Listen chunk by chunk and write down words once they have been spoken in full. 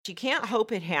You can't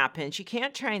hope it happens. You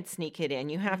can't try and sneak it in.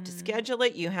 You have to schedule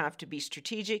it. You have to be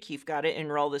strategic. You've got to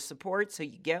enroll the support so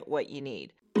you get what you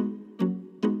need.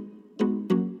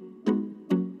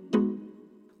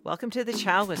 Welcome to the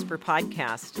Child Whisper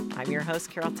podcast. I'm your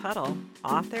host, Carol Tuttle,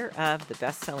 author of the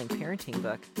best-selling parenting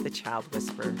book, The Child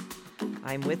Whisperer.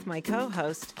 I'm with my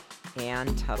co-host,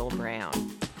 Tuttle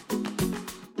Brown.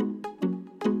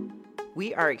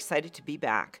 We are excited to be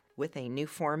back with a new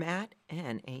format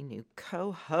and a new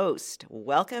co-host.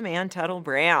 Welcome, Tuttle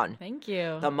Brown. Thank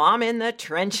you. The mom in the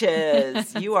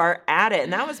trenches. You are at it.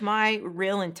 And that was my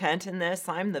real intent in this.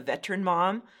 I'm the veteran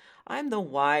mom. I'm the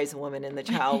wise woman in the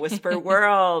Child Whisper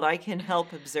world. I can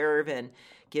help observe and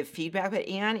give feedback, but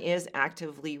Ann is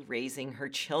actively raising her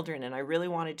children, and I really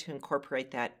wanted to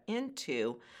incorporate that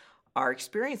into our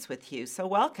experience with you. So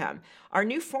welcome. Our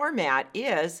new format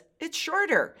is, it's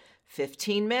shorter,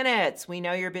 15 minutes. We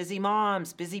know you're busy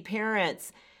moms, busy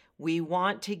parents. We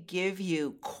want to give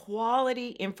you quality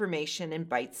information in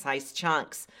bite-sized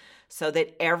chunks so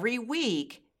that every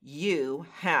week you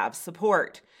have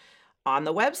support. On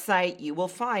the website, you will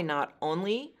find not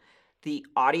only the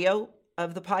audio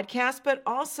of the podcast, but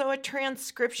also a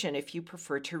transcription if you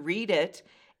prefer to read it.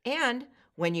 And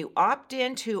when you opt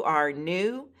into our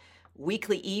new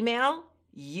weekly email,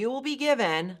 you will be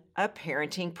given a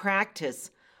parenting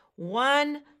practice.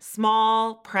 One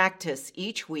small practice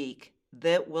each week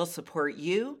that will support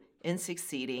you in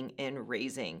succeeding in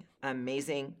raising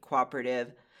amazing,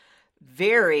 cooperative,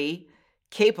 very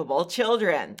capable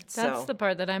children. That's the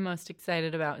part that I'm most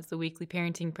excited about is the weekly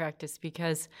parenting practice,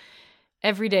 because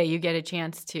every day you get a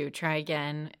chance to try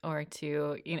again or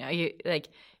to,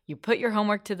 you put your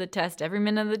homework to the test every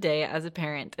minute of the day as a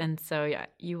parent. And so,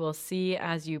 you will see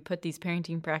as you put these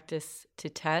parenting practice to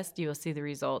test, you will see the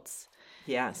results.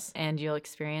 Yes. And you'll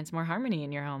experience more harmony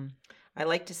in your home. I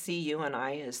like to see you and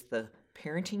I as the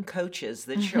parenting coaches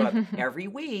that show up every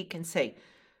week and say,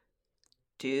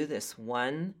 do this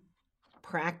one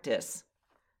practice.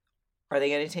 Are they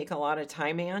going to take a lot of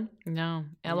time, Ann? No.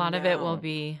 A lot of it will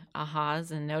be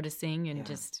ahas and noticing and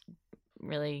just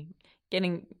really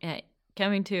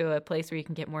coming to a place where you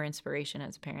can get more inspiration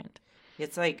as a parent.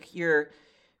 It's like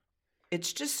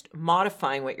it's just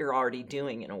modifying what you're already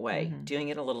doing in a way, doing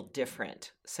it a little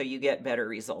different so you get better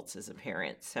results as a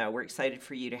parent. So we're excited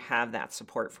for you to have that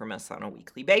support from us on a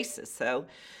weekly basis. So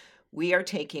we are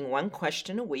taking one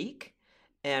question a week,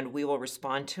 and we will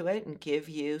respond to it and give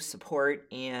you support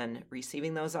in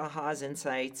receiving those ahas,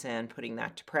 insights, and putting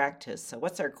that to practice. So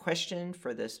what's our question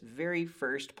for this very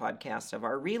first podcast of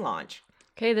our relaunch?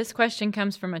 Okay, this question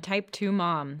comes from a type 2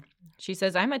 mom. She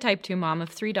says, I'm a type 2 mom of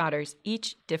 3 daughters,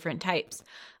 each different types.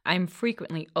 I'm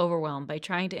frequently overwhelmed by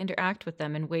trying to interact with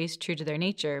them in ways true to their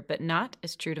nature, but not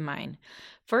as true to mine.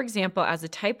 For example, as a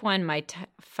type 1, my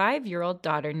 5-year-old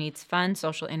daughter needs fun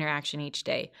social interaction each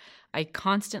day. I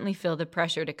constantly feel the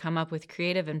pressure to come up with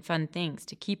creative and fun things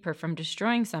to keep her from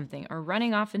destroying something or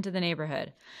running off into the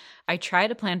neighborhood. I try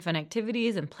to plan fun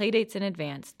activities and play dates in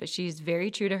advance, but she is very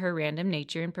true to her random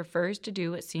nature and prefers to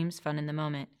do what seems fun in the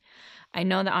moment. I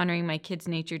know that honoring my kid's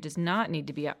nature does not need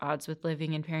to be at odds with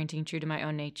living and parenting true to my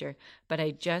own nature, but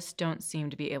I just don't seem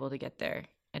to be able to get there.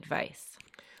 Advice.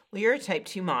 Well, you're a type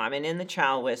 2 mom, and in the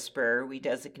Child Whisperer, we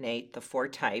designate the 4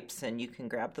 types, and you can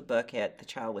grab the book at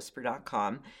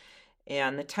thechildwhisperer.com.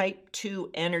 And the type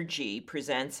 2 energy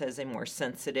presents as a more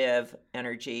sensitive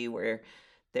energy where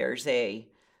there's a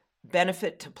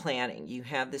benefit to planning. You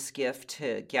have this gift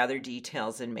to gather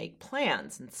details and make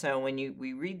plans. And so when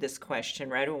we read this question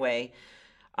right away,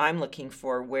 I'm looking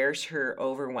for where's her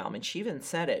overwhelm. And she even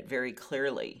said it very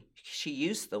clearly. She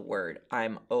used the word,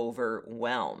 I'm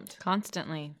overwhelmed.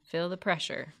 Constantly feel the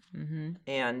pressure. Mm-hmm.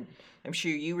 And I'm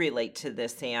sure you relate to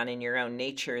this, Ann, in your own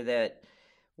nature, that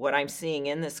what I'm seeing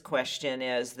in this question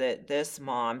is that this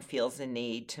mom feels a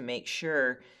need to make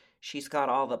sure she's got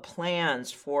all the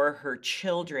plans for her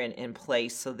children in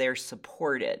place so they're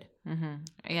supported. Mm-hmm.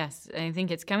 Yes, I think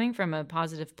it's coming from a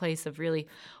positive place of really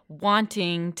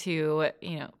wanting to,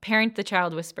 parent the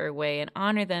Child Whisperer way and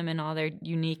honor them in all their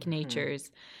unique natures.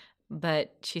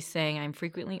 But she's saying, I'm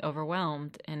frequently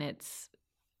overwhelmed, and it's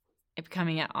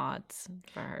coming at odds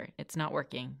for her. It's not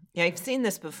working. Yeah, I've seen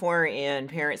this before in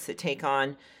parents that take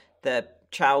on the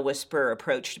Child Whisperer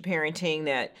approach to parenting,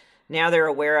 that now they're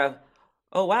aware of,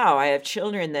 oh, wow, I have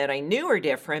children that I knew are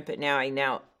different, but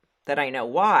now that I know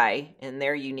why and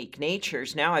their unique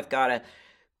natures, now I've got to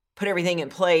put everything in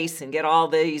place and get all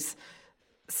these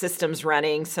systems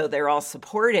running so they're all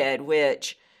supported,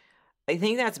 which I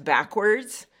think that's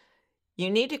backwards. You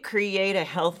need to create a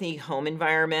healthy home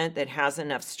environment that has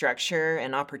enough structure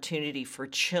and opportunity for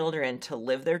children to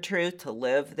live their truth, to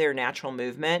live their natural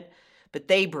movement, but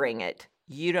they bring it.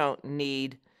 You don't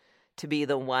need to be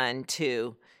the one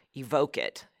to evoke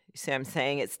it. You see what I'm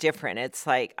saying? It's different. It's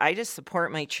like I just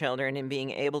support my children in being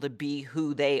able to be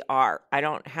who they are. I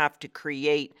don't have to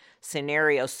create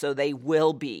scenarios so they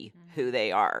will be who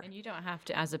they are. And you don't have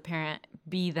to, as a parent,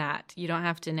 be that. You don't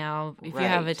have to now, if Right. you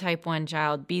have a type 1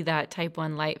 child, be that type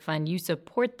 1 light fun. You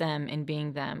support them in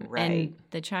being them. Right. And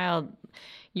the child,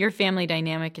 your family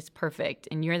dynamic is perfect,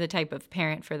 and you're the type of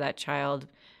parent for that child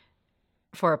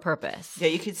for a purpose. Yeah,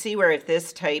 you can see where if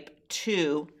this type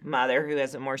 2 mother who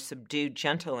has a more subdued,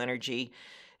 gentle energy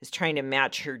is trying to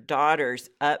match her daughter's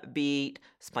upbeat,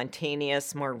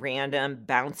 spontaneous, more random,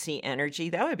 bouncy energy,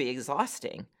 that would be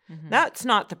exhausting. That's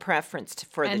not the preference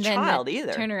for the child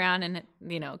either. Turn around and,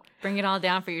 bring it all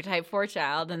down for your type 4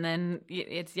 child. And then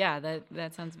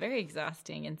that sounds very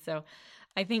exhausting. And so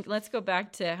I think let's go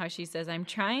back to how she says, I'm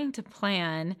trying to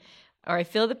plan, or I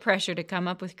feel the pressure to come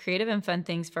up with creative and fun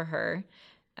things for her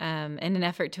in an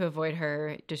effort to avoid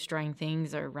her destroying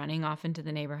things or running off into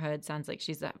the neighborhood. Sounds like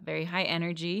she's at very high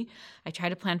energy. I try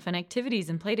to plan fun activities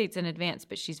and play dates in advance,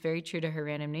 but she's very true to her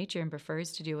random nature and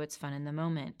prefers to do what's fun in the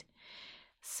moment.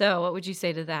 So what would you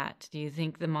say to that? Do you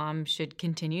think the mom should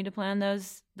continue to plan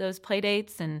those play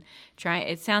dates and try?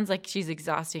 It sounds like she's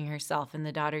exhausting herself, and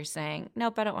the daughter's saying,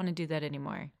 nope, I don't want to do that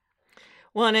anymore.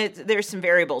 Well, and there's some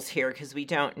variables here because we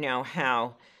don't know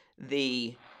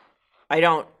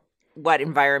what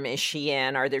environment is she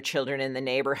in? Are there children in the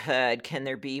neighborhood? Can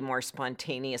there be more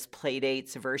spontaneous play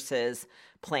dates versus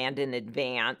planned in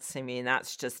advance? I mean,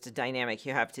 that's just a dynamic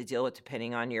you have to deal with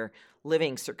depending on your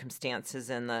living circumstances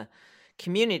and the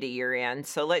community you're in.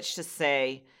 So let's just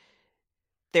say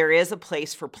there is a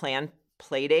place for planned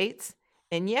play dates,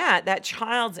 and yet that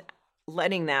child's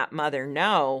letting that mother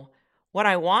know, what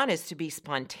I want is to be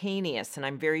spontaneous, and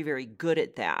I'm very, very good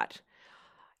at that.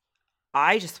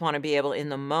 I just want to be able in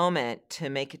the moment to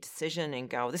make a decision and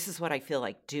go, this is what I feel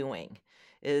like doing.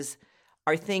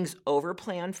 Are things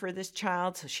over-planned for this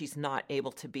child so she's not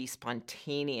able to be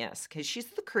spontaneous? Because she's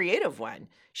the creative one.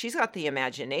 She's got the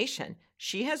imagination.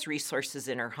 She has resources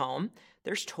in her home.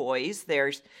 There's toys.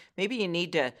 Maybe you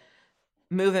need to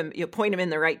move them, point them in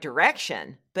the right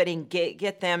direction, but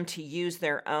get them to use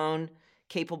their own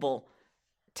capable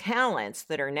talents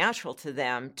that are natural to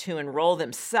them to enroll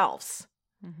themselves.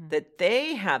 Mm-hmm. That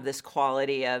they have this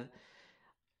quality of,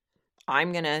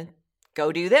 I'm going to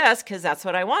go do this because that's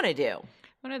what I want to do.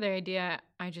 One other idea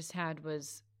I just had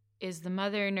was, is the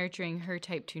mother nurturing her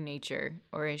type 2 nature,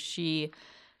 or is she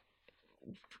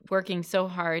working so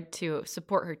hard to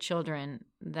support her children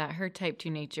that her type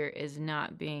 2 nature is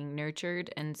not being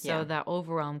nurtured, and so that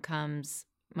overwhelm comes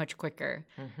much quicker,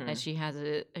 that she has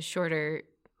a shorter,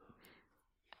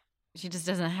 she just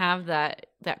doesn't have that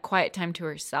quiet time to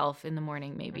herself in the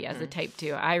morning, maybe, as a type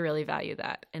 2. I really value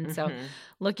that. And so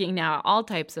looking now at all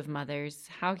types of mothers,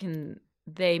 how can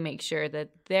they make sure that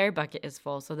their bucket is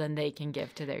full so then they can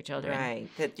give to their children? Right,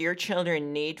 that your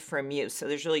children need from you. So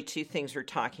there's really two things we're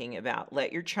talking about.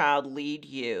 Let your child lead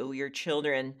you. Your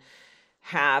children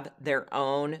have their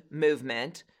own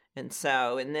movement. And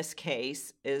so in this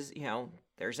case is,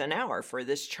 there's an hour for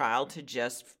this child to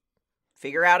just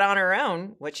figure out on her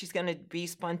own what she's going to be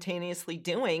spontaneously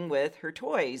doing with her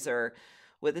toys or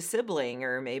with a sibling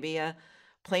or maybe a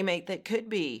playmate that could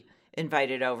be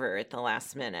invited over at the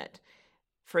last minute.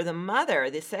 For the mother,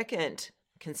 the second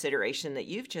consideration that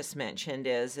you've just mentioned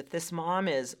is if this mom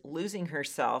is losing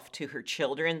herself to her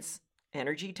children's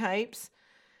energy types,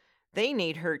 they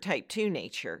need her type 2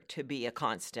 nature to be a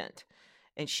constant.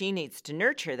 And she needs to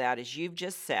nurture that, as you've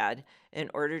just said, in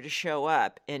order to show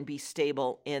up and be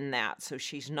stable in that. So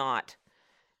she's not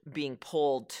being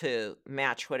pulled to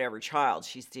match whatever child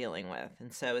she's dealing with.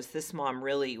 And so is this mom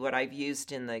really what I've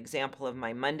used in the example of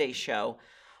my Monday show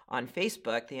on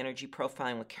Facebook, the Energy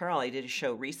Profiling with Carol? I did a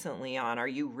show recently on, are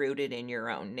you rooted in your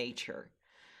own nature?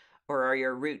 Or are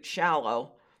your roots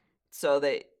shallow so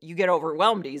that you get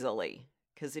overwhelmed easily?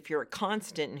 Because if you're a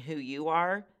constant in who you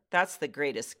are, that's the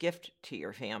greatest gift to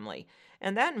your family.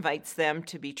 And that invites them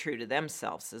to be true to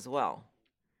themselves as well.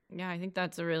 Yeah, I think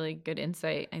that's a really good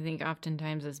insight. I think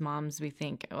oftentimes as moms, we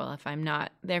think, well, if I'm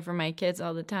not there for my kids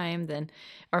all the time,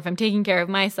 or if I'm taking care of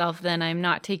myself, then I'm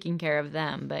not taking care of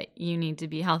them. But you need to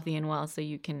be healthy and well so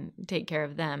you can take care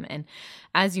of them. And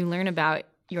as you learn about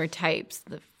your types,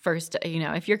 the first,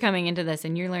 if you're coming into this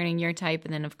and you're learning your type,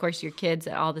 and then of course your kids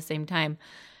at all the same time,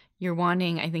 you're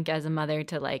wanting, I think, as a mother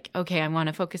to okay, I want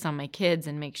to focus on my kids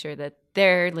and make sure that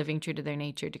they're living true to their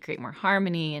nature to create more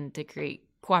harmony and to create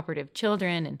cooperative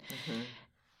children. And Mm-hmm.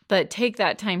 but take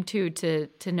that time too to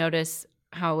notice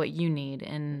what you need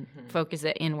and focus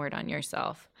it inward on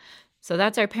yourself. So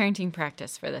that's our parenting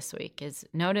practice for this week, is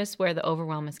notice where the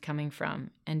overwhelm is coming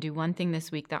from and do one thing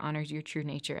this week that honors your true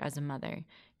nature as a mother.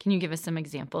 Can you give us some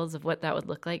examples of what that would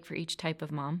look like for each type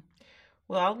of mom?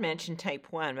 Well, I'll mention type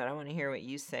 1, but I want to hear what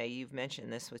you say. You've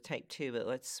mentioned this with type 2, but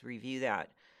let's review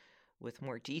that with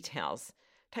more details.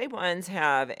 Type 1s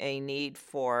have a need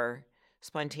for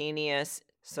spontaneous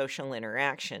social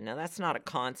interaction. Now, that's not a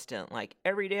constant, like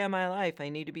every day of my life I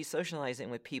need to be socializing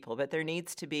with people, but there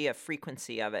needs to be a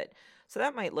frequency of it. So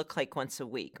that might look like once a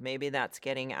week. Maybe that's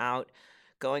getting out,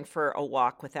 going for a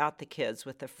walk without the kids,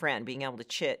 with a friend, being able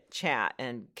to chat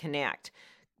and connect,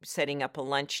 setting up a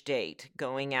lunch date,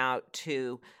 going out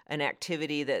to an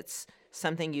activity that's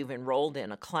something you've enrolled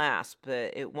in, a class,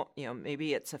 but it won't,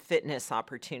 maybe it's a fitness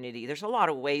opportunity. There's a lot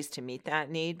of ways to meet that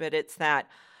need, but it's that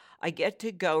I get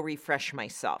to go refresh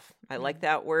myself. I like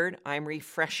that word. I'm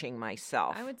refreshing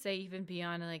myself. I would say even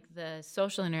beyond like the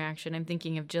social interaction, I'm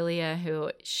thinking of Julia, who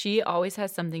she always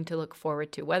has something to look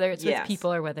forward to, whether it's with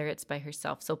people or whether it's by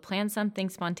herself. So plan something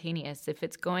spontaneous. If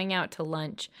it's going out to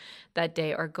lunch that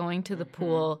day or going to the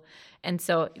pool. And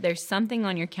so there's something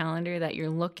on your calendar that you're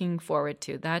looking forward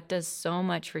to. That does so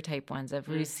much for type 1s. I've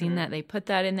really seen that. They put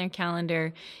that in their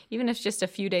calendar, even if it's just a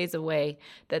few days away,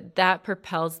 that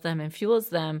propels them and fuels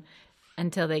them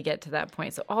until they get to that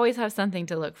point. So always have something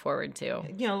to look forward to.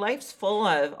 Life's full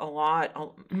of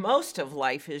most of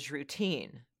life is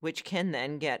routine, which can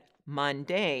then get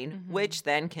mundane, which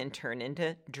then can turn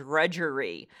into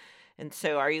drudgery. And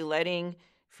so are you letting,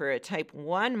 for a type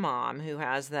 1 mom who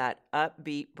has that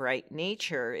upbeat, bright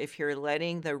nature, if you're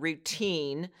letting the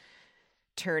routine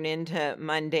turn into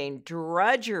mundane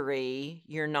drudgery,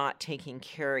 you're not taking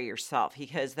care of yourself,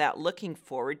 because that looking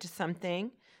forward to something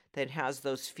that has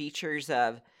those features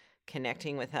of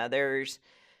connecting with others,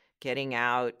 getting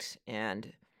out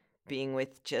and being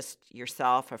with just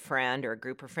yourself, a friend, or a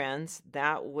group of friends,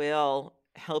 that will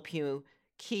help you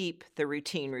keep the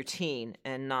routine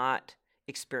and not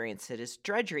experience it as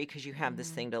drudgery, because you have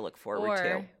this thing to look forward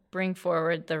to. Bring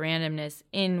forward the randomness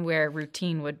in where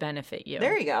routine would benefit you.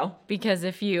 There you go. Because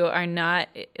if you are not,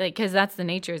 because that's the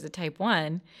nature as a type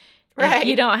 1. Right. If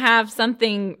you don't have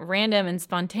something random and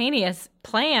spontaneous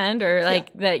planned, or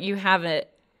that you have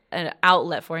an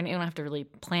outlet for, and you don't have to really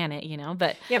plan it,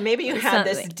 but maybe you had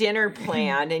this dinner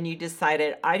planned and you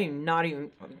decided,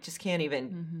 just can't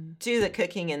even do the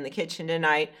cooking in the kitchen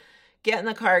tonight. Get in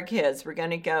the car, kids. We're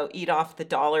going to go eat off the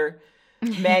dollar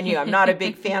menu. I'm not a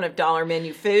big fan of dollar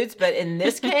menu foods, but in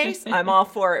this case, I'm all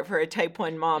for it for a type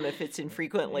 1 mom if it's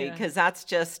infrequently, because that's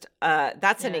just,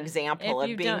 that's an example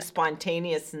of being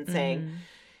spontaneous and saying,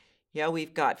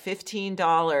 we've got $15,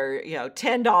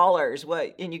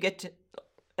 $10, and you get to,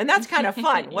 and that's kind of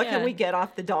fun. What can we get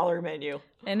off the dollar menu?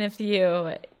 And if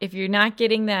you're not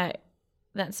getting that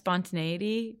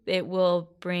spontaneity, it will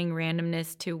bring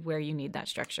randomness to where you need that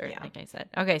structure, like I said.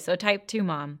 Okay, so type 2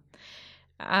 mom.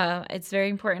 It's very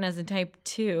important as a type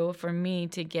 2 for me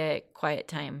to get quiet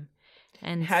time.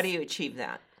 And how do you achieve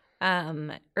that?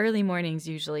 Early mornings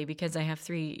usually, because I have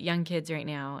 3 young kids right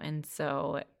now, and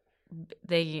so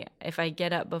if I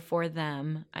get up before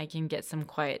them, I can get some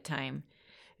quiet time.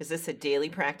 Is this a daily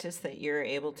practice that you're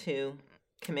able to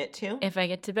commit to? If I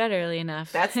get to bed early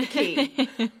enough. That's the key.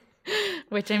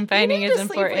 Which I'm finding is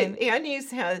important.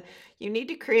 You need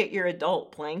to create your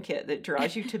adult blanket that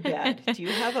draws you to bed. Do you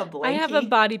have a blanket? I have a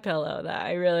body pillow that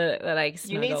I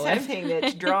snuggle You need something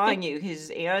that's drawing you,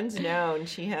 because Anne's known.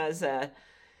 She has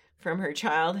from her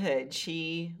childhood,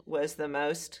 she was the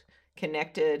most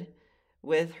connected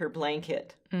with her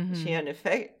blanket. She had a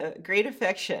great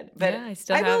affection. But I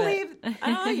still have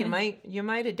it. You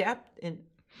might adapt and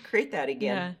create that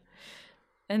again. Yeah.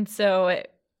 And so,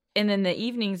 and then the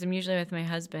evenings I'm usually with my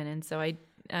husband, and so I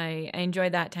enjoy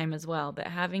that time as well. But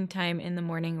having time in the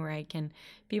morning where I can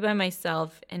be by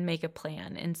myself and make a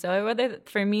plan. And so whether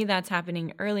for me that's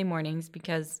happening early mornings,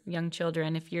 because young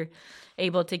children, if you're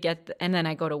able to and then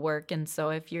I go to work. And so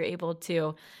if you're able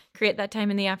to create that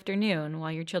time in the afternoon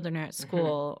while your children are at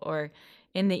school or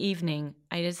in the evening,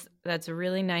 that's a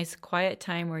really nice quiet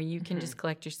time where you can just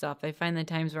collect yourself. I find the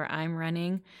times where I'm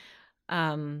running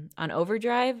on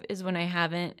overdrive is when I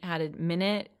haven't had a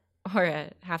minute or a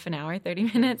half an hour,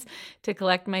 30 minutes to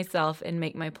collect myself and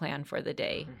make my plan for the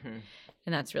day.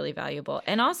 And that's really valuable.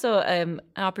 And also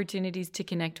opportunities to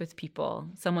connect with people,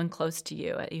 someone close to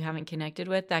you that you haven't connected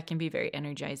with, that can be very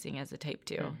energizing as a type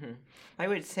 2. I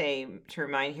would say, to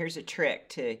remind, here's a trick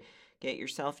to get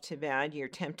yourself to bed. You're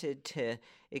tempted to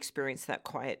experience that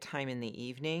quiet time in the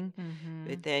evening,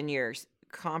 but then you're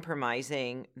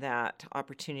compromising that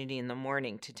opportunity in the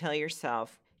morning to tell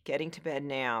yourself, getting to bed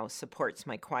now supports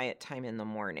my quiet time in the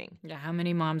morning. Yeah, how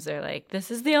many moms are like,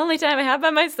 this is the only time I have by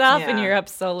myself, and Yeah. you're up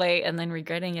so late and then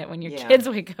regretting it when your Yeah. kids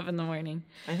wake up in the morning.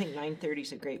 I think 9:30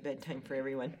 is a great bedtime for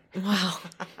everyone. Wow.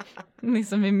 At least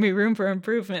there may be room for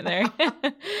improvement there.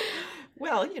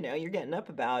 Well, you're getting up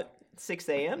about 6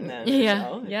 a.m. then. Yeah,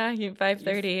 or so. yeah,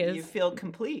 5:30 is. You feel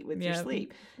complete with your Yeah.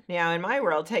 sleep. Now, in my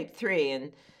world, type 3,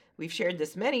 and we've shared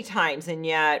this many times, and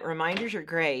yet reminders are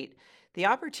great. The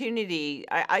opportunity,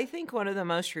 I think one of the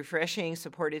most refreshing,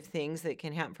 supportive things that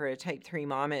can happen for a type 3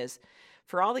 mom is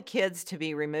for all the kids to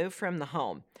be removed from the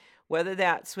home, whether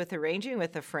that's with arranging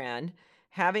with a friend,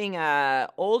 having a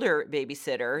older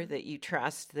babysitter that you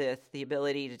trust with the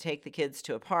ability to take the kids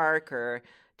to a park or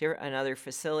another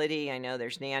facility. I know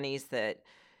there's nannies that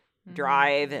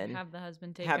drive and have the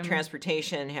husband take have them.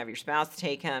 transportation, have your spouse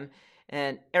take them,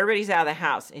 and everybody's out of the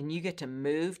house, and you get to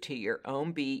move to your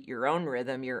own beat, your own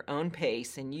rhythm, your own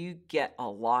pace, and you get a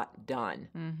lot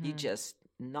done. You just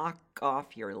knock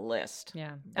off your list.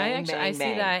 Yeah. Bang, I bang, see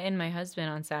bang. that in my husband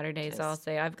on Saturdays. I'll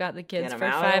say, I've got the kids get 'em for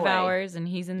out of the 5 way. hours, and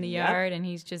he's in the Yep. yard, and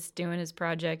he's just doing his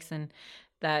projects, and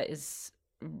that is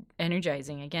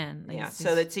energizing again. Like, Yeah, it's so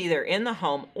just- that's either in the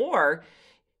home or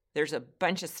there's a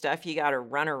bunch of stuff you got to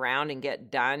run around and get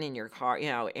done in your car,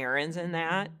 errands and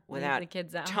that, Leave without the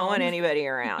kids at towing home. anybody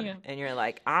around. Yeah. And you're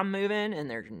like, I'm moving and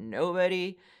there's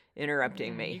nobody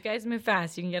interrupting You me. guys move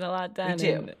fast. You can get a lot done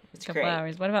do. in It's a couple great.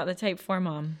 hours. What about the type 4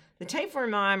 mom? The type 4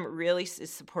 mom really is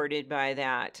supported by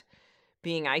that,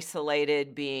 being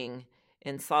isolated, being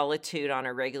in solitude on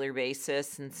a regular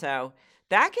basis. And so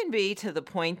that can be to the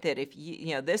point that if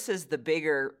this is the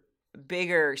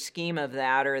bigger scheme of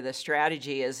that, or the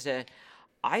strategy is to,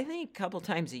 I think a couple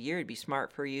times a year it'd be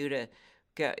smart for you to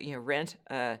go, rent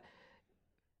a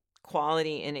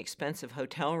quality, inexpensive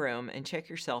hotel room and check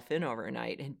yourself in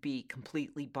overnight and be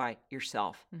completely by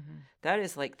yourself. That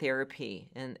is like therapy.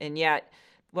 And yet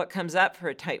what comes up for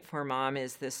a type 4 mom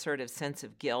is this sort of sense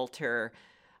of guilt, or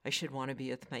I should want to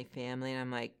be with my family. And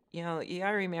I'm like, you got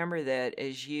to remember that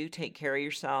as you take care of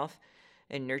yourself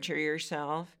and nurture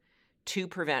yourself to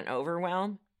prevent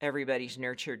overwhelm, everybody's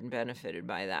nurtured and benefited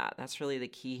by that. That's really the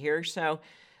key here. So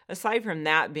aside from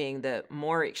that being the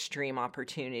more extreme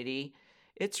opportunity,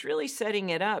 it's really setting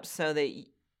it up so that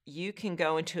you can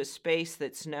go into a space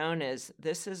that's known as,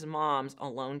 this is mom's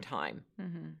alone time.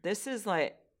 This is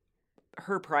like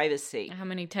her privacy. How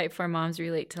many type 4 moms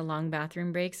relate to long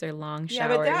bathroom breaks or long Yeah,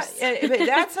 showers? but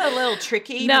that's a little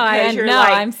tricky. No, because you're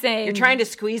I'm saying you're trying to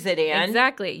squeeze it in.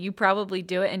 Exactly. You probably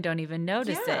do it and don't even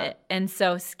notice Yeah. it. And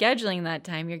so scheduling that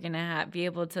time, you're going to be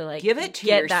able to Give it to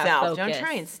get that yourself. Don't focus.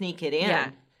 try and sneak it in.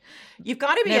 Yeah. You've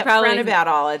got to be They're probably- upfront about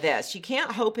all of this. You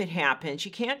can't hope it happens.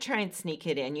 You can't try and sneak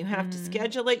it in. You have to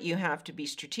schedule it. You have to be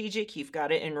strategic. You've got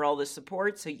to enroll the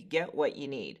support so you get what you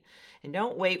need. And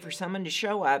don't wait for someone to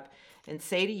show up and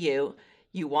say to you,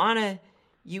 you want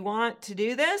to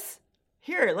do this?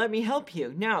 Here, let me help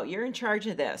you. No, you're in charge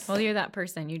of this. Well, you're that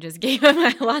person. You just gave them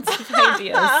lots of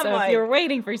ideas. So like, if you're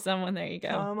waiting for someone, there you go.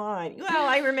 Come on. Well,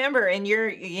 I remember, and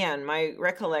my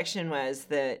recollection was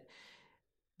that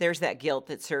there's that guilt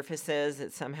that surfaces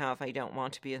that somehow if I don't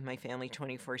want to be with my family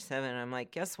 24/7, I'm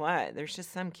like, guess what? There's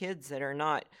just some kids that are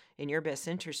not in your best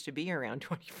interest to be around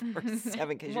 24/7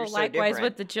 because you're so likewise different.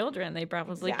 with the children, they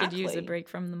probably could use a Exactly. break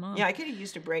from the mom. Yeah, I could have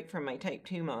used a break from my type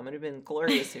 2 mom. It would have been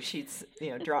glorious if she'd,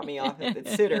 dropped me off at the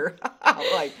sitter.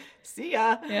 Like, see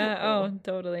ya. Yeah, oh,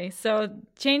 totally. So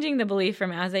changing the belief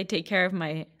from as I take care of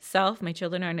myself, my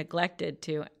children are neglected,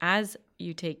 to as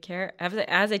I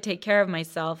take care of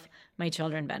myself, my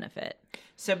children benefit.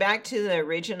 So back to the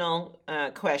original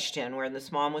question where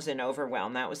this mom was in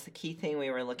overwhelm. That was the key thing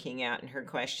we were looking at in her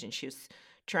question. She was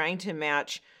trying to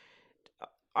match,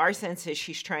 our sense is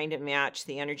she's trying to match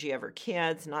the energy of her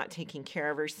kids, not taking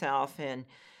care of herself, and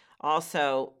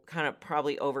also kind of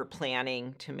probably over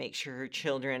planning to make sure her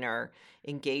children are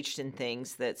engaged in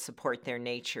things that support their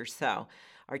nature. So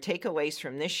our takeaways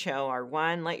from this show are: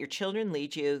 1, let your children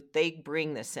lead you. They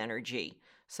bring this energy.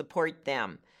 Support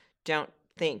them. Don't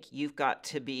think you've got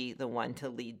to be the one to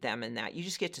lead them in that. You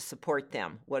just get to support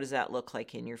them. What does that look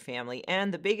like in your family?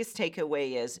 And the biggest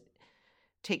takeaway is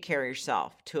take care of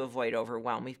yourself to avoid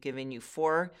overwhelm. We've given you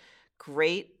 4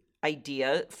 great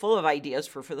ideas, full of ideas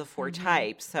for the 4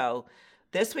 types. So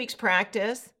this week's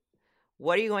practice,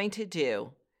 what are you going to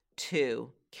do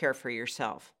to care for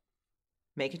yourself?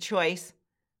 Make a choice,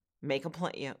 make a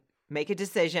plan, make a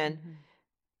decision,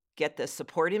 get the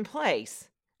support in place,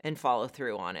 and follow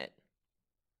through on it.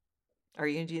 Are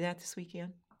you going to do that this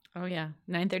weekend? Oh, yeah.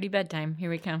 9:30 bedtime. Here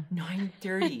we come.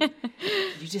 9:30.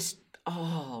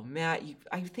 Oh, Matt,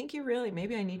 I think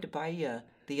maybe I need to buy you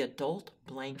the adult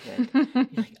blanket. You're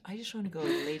like, I just want to go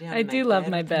lay down I in my do bed love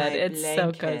my with bed. my It's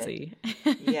so blanket. cozy.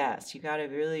 Yes, you got to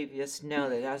really just know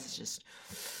that's just...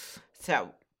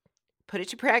 So, put it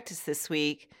to practice this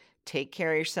week. Take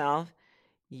care of yourself.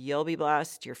 You'll be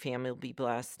blessed. Your family will be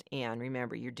blessed. And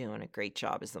remember, you're doing a great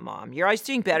job as a mom. You're always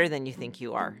doing better than you think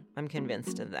you are. I'm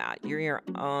convinced of that. You're your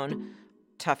own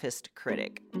toughest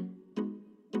critic.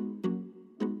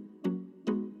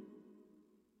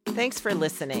 Thanks for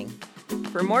listening.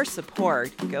 For more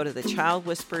support, go to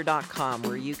thechildwhisperer.com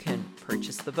where you can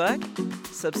purchase the book,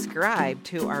 subscribe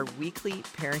to our weekly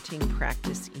parenting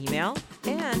practice email,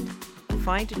 and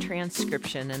find a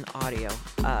transcription and audio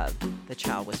of the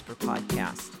Child Whisperer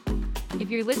podcast. If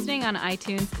you're listening on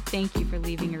iTunes, thank you for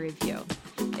leaving a review.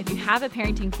 If you have a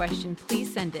parenting question,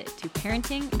 please send it to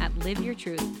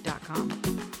parenting@liveyourtruth.com.